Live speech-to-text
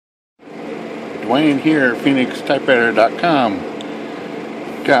Dwayne here,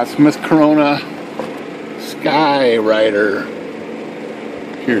 PhoenixTypewriter.com. Got Smith Corona Skyriter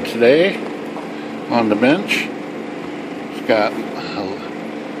here today on the bench. It's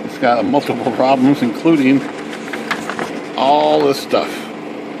got multiple problems, including all this stuff.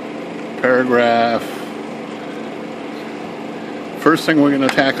 Paragraph. First thing we're going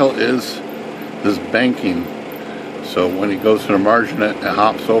to tackle is this banking. So when he goes to the margin, it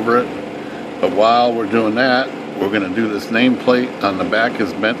hops over it. But while we're doing that, we're going to do this nameplate on the back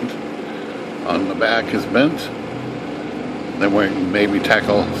is bent. On the back is bent. Then we can maybe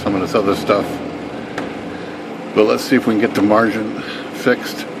tackle some of this other stuff. But let's see if we can get the margin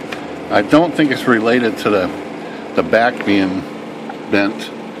fixed. I don't think it's related to the back being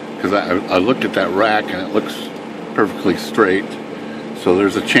bent, because I looked at that rack and it looks perfectly straight. So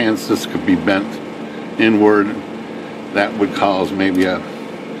there's a chance this could be bent inward. That would cause maybe a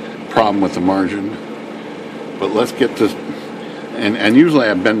problem with the margin. But let's get this, and usually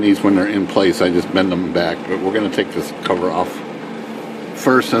I bend these when they're in place. I just bend them back, but we're going to take this cover off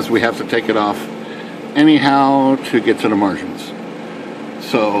first, since we have to take it off anyhow to get to the margins.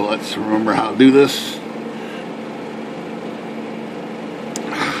 So let's remember how to do this.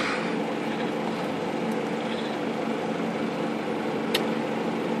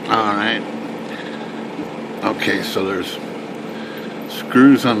 Alright. Okay, so there's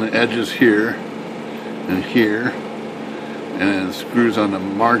screws on the edges here and here, and then screws on the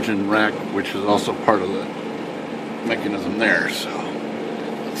margin rack, which is also part of the mechanism there. So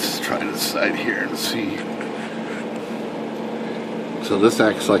let's try this side here and see. So this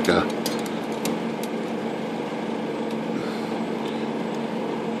acts like a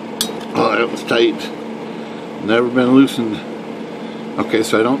it was tight, never been loosened. Okay,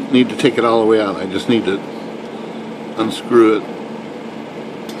 so I don't need to take it all the way out. I just need to unscrew it,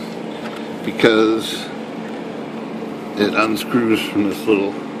 because it unscrews from this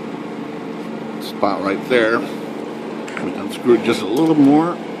little spot right there. We unscrew it just a little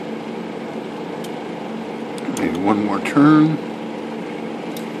more. Maybe one more turn.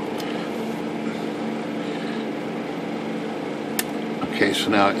 Okay, so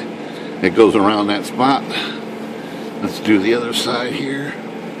now it goes around that spot. Let's do the other side here.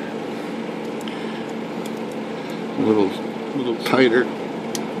 A little tighter.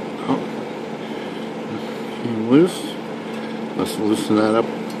 Oh. Loose. Let's loosen that up,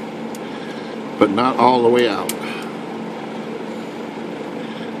 but not all the way out.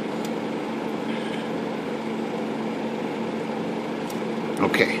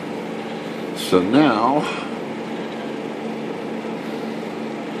 Okay. So now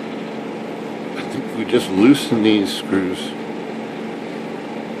we just loosen these screws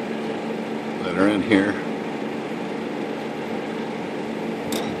that are in here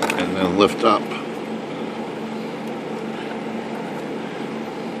and then lift up.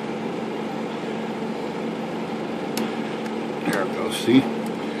 There it goes, see?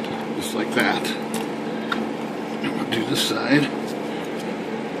 Just like that. And we'll do this side.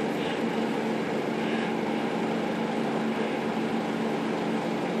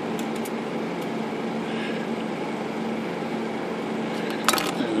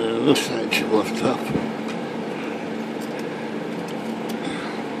 This side should lift up.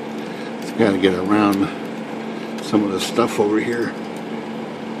 It's got to get around some of the stuff over here.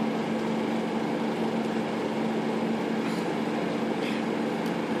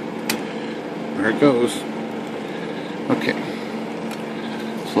 There it goes. Okay.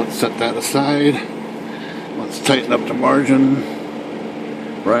 So let's set that aside. Let's tighten up the margin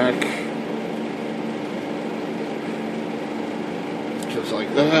rack. Just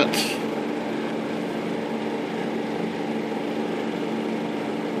like that.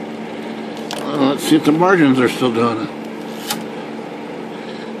 Let's see if the margins are still doing it.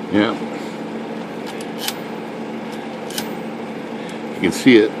 Yeah. You can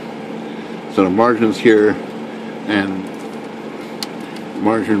see it. So the margin's here, and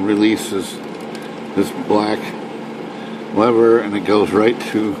margin releases this black lever, and it goes right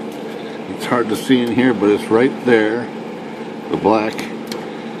to, it's hard to see in here, but it's right there. The black,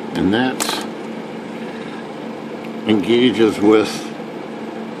 and that engages with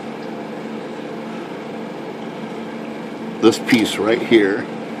this piece right here.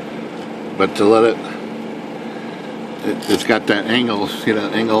 But to let it's got that angle, see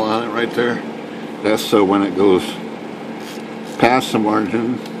that angle on it right there? That's so when it goes past the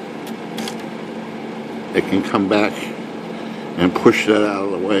margin, it can come back and push that out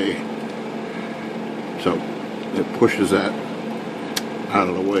of the way. So it pushes that out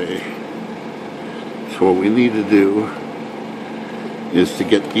of the way. So what we need to do is to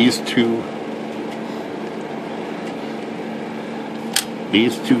get these two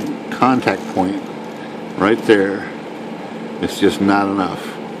these two contact point right there, it's just not enough.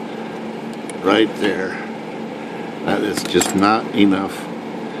 Right there, that is just not enough.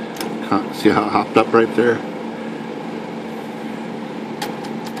 See how it hopped up right there?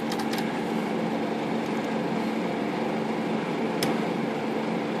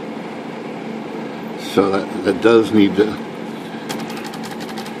 So that does need to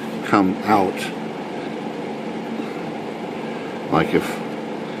come out. Like if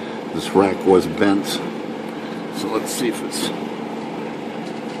this rack was bent. So let's see if it's,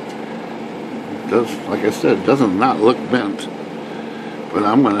 like I said, it doesn't not look bent. But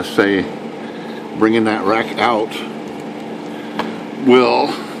I'm going to say bringing that rack out will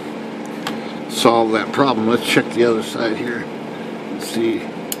solve that problem. Let's check the other side here and see.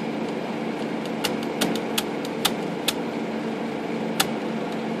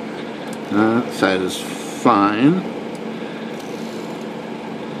 That side is fine.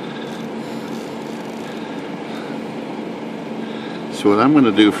 So what I'm going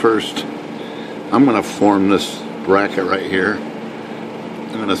to do first, I'm going to form this bracket right here.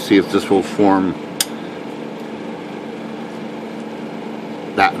 I'm going to see if this will form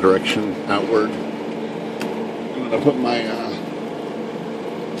that direction outward. I'm going to put my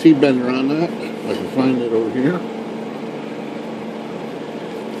T-bender on that, if I can find it over here.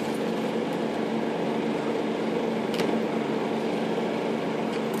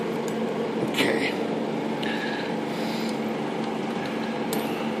 Okay.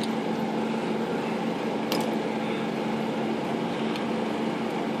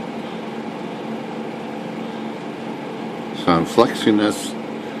 So I'm flexing this.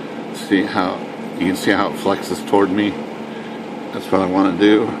 See how you can see how it flexes toward me. That's what I want to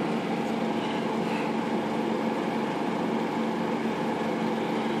do.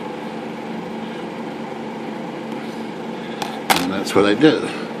 And that's what I did.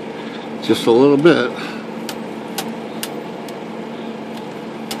 Just a little bit.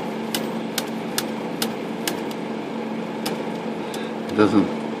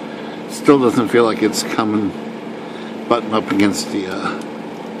 It still doesn't feel like it's coming button up against the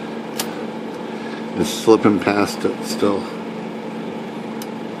it's slipping past it still.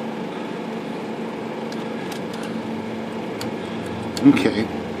 Okay,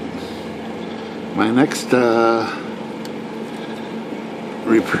 my next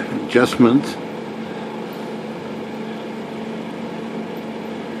adjustment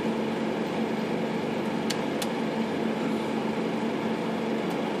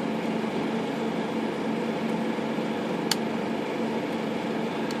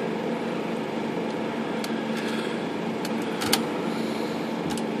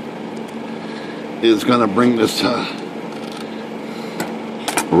is going to bring this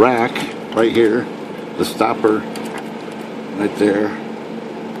rack right here, the stopper right there.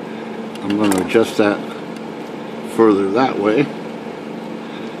 I'm going to adjust that further that way.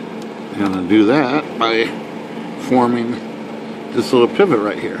 I'm going to do that by forming this little pivot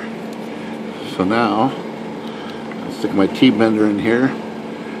right here. So now I'll stick my T-bender in here.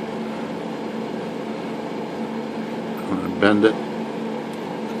 I'm going to bend it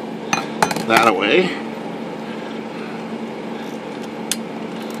that away.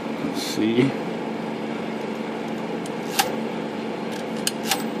 Let's see.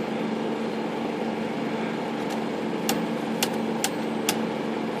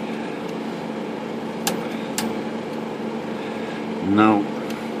 No.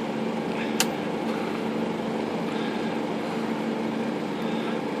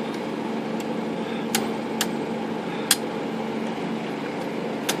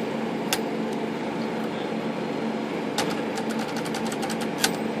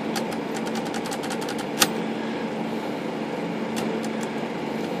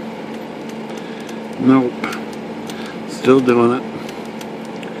 Nope. Still doing it.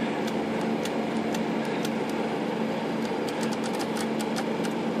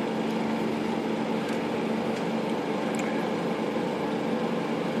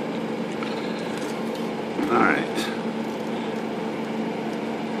 All right.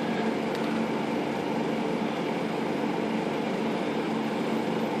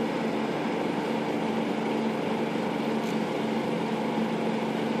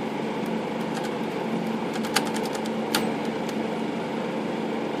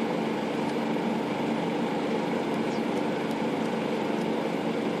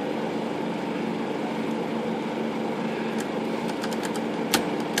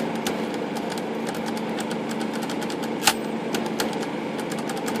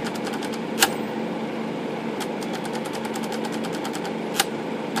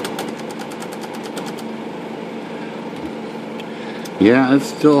 Yeah, it's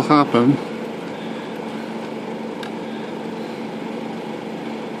still hopping.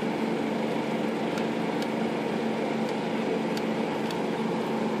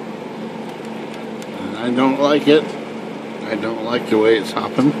 And I don't like it. I don't like the way it's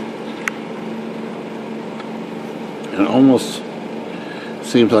hopping. It almost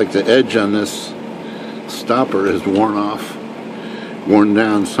seems like the edge on this stopper is worn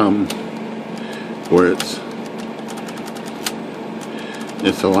down some, where it's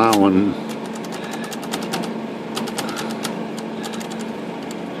allowing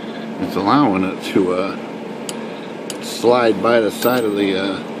it to slide by the side of the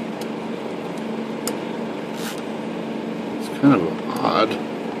it's kind of odd.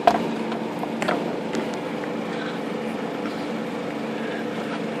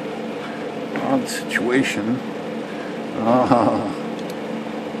 Odd situation.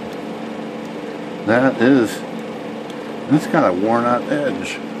 That's got a worn out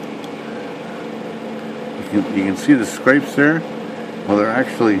edge. You can see the scrapes there. Well, they're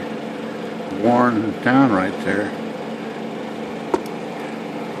actually worn down right there.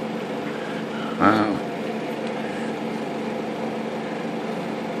 Wow.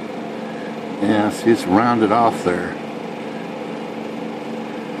 Yeah, see, it's rounded off there.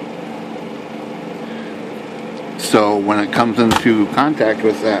 So when it comes into contact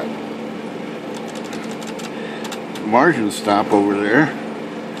with that margin stop over there,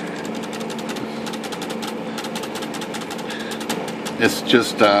 it's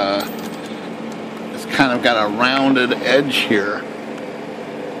just it's kind of got a rounded edge here.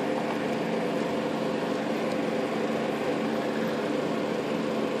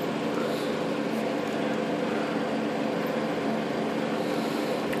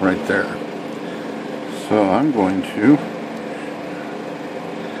 Right there. So I'm going to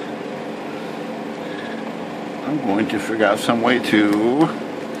figure out some way to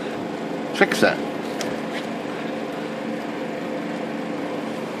fix that.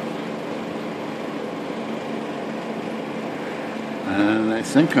 And I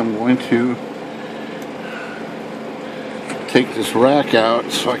think I'm going to take this rack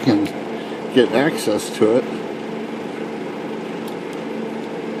out so I can get access to it.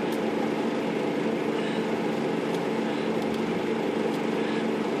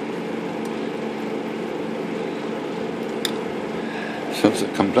 Since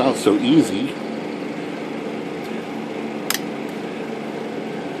it comes out so easy.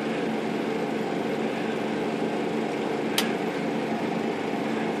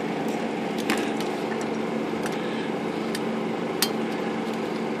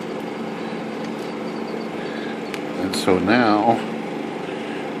 And so now,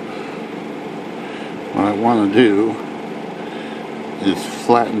 what I want to do is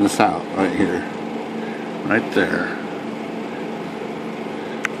flatten this out right here, right there.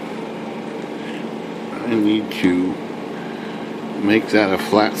 I need to make that a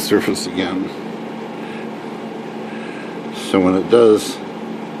flat surface again, so when it does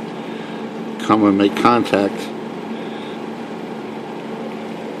come and make contact,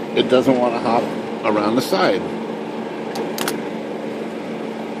 it doesn't want to hop around the side.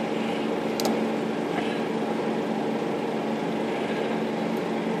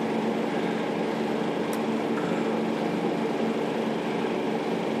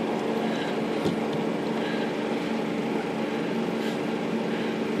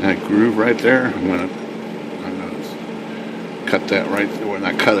 That groove right there, I'm gonna cut that right there. When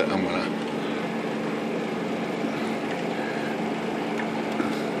I cut it, I'm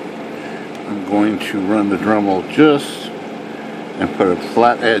going to run the Dremel just and put a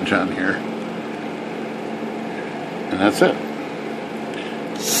flat edge on here, and that's it.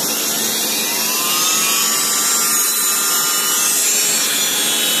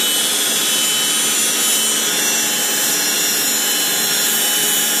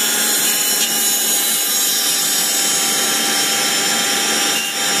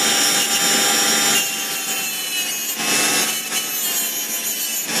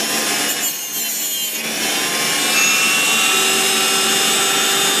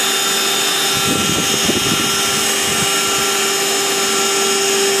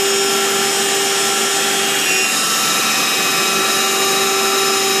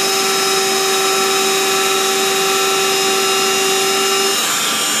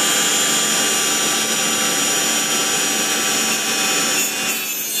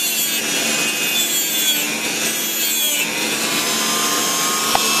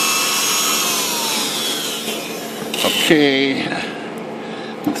 Okay,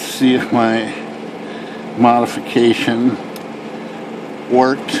 let's see if my modification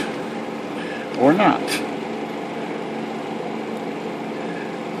worked or not.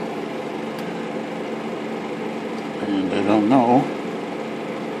 I don't know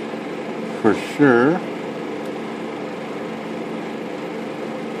for sure.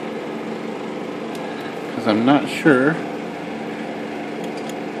 Because I'm not sure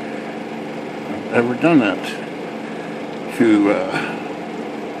I've ever done that to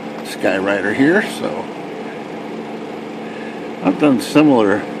Skyriter here, so I've done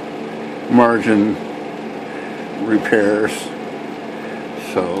similar margin repairs,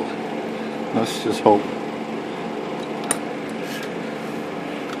 so let's just hope.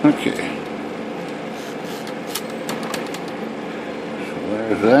 Okay, so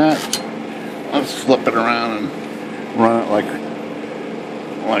there's that. Let's flip it around and run it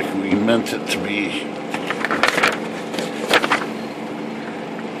like we meant it to be.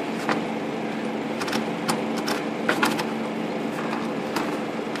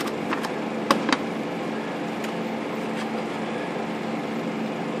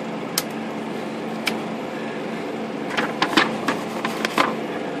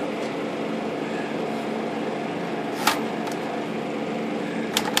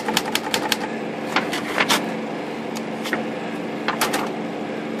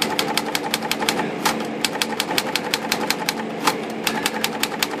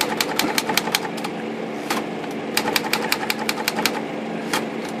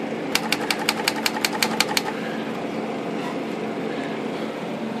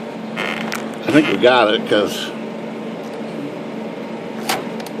 I think we got it, because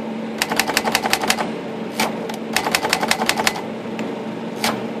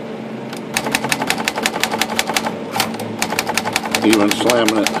even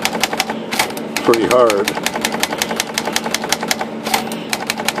slamming it pretty hard,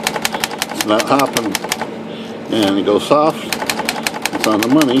 it's not hopping, and it goes soft. It's on the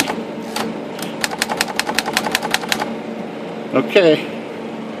money. Okay,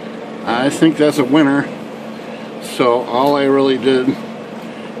 I think that's a winner. So all I really did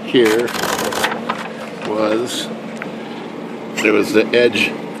here was, it was the edge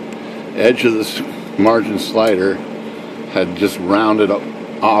of this margin slider had just rounded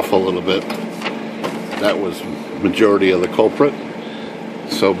off a little bit. That was majority of the culprit.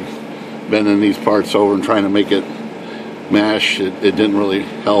 So bending these parts over and trying to make it mash, it didn't really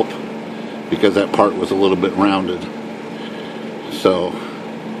help, because that part was a little bit rounded. So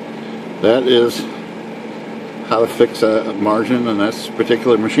that is how to fix a margin on this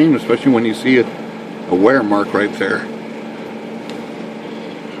particular machine, especially when you see a wear mark right there.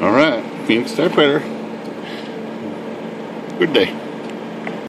 Alright, Phoenix Typewriter. Good day.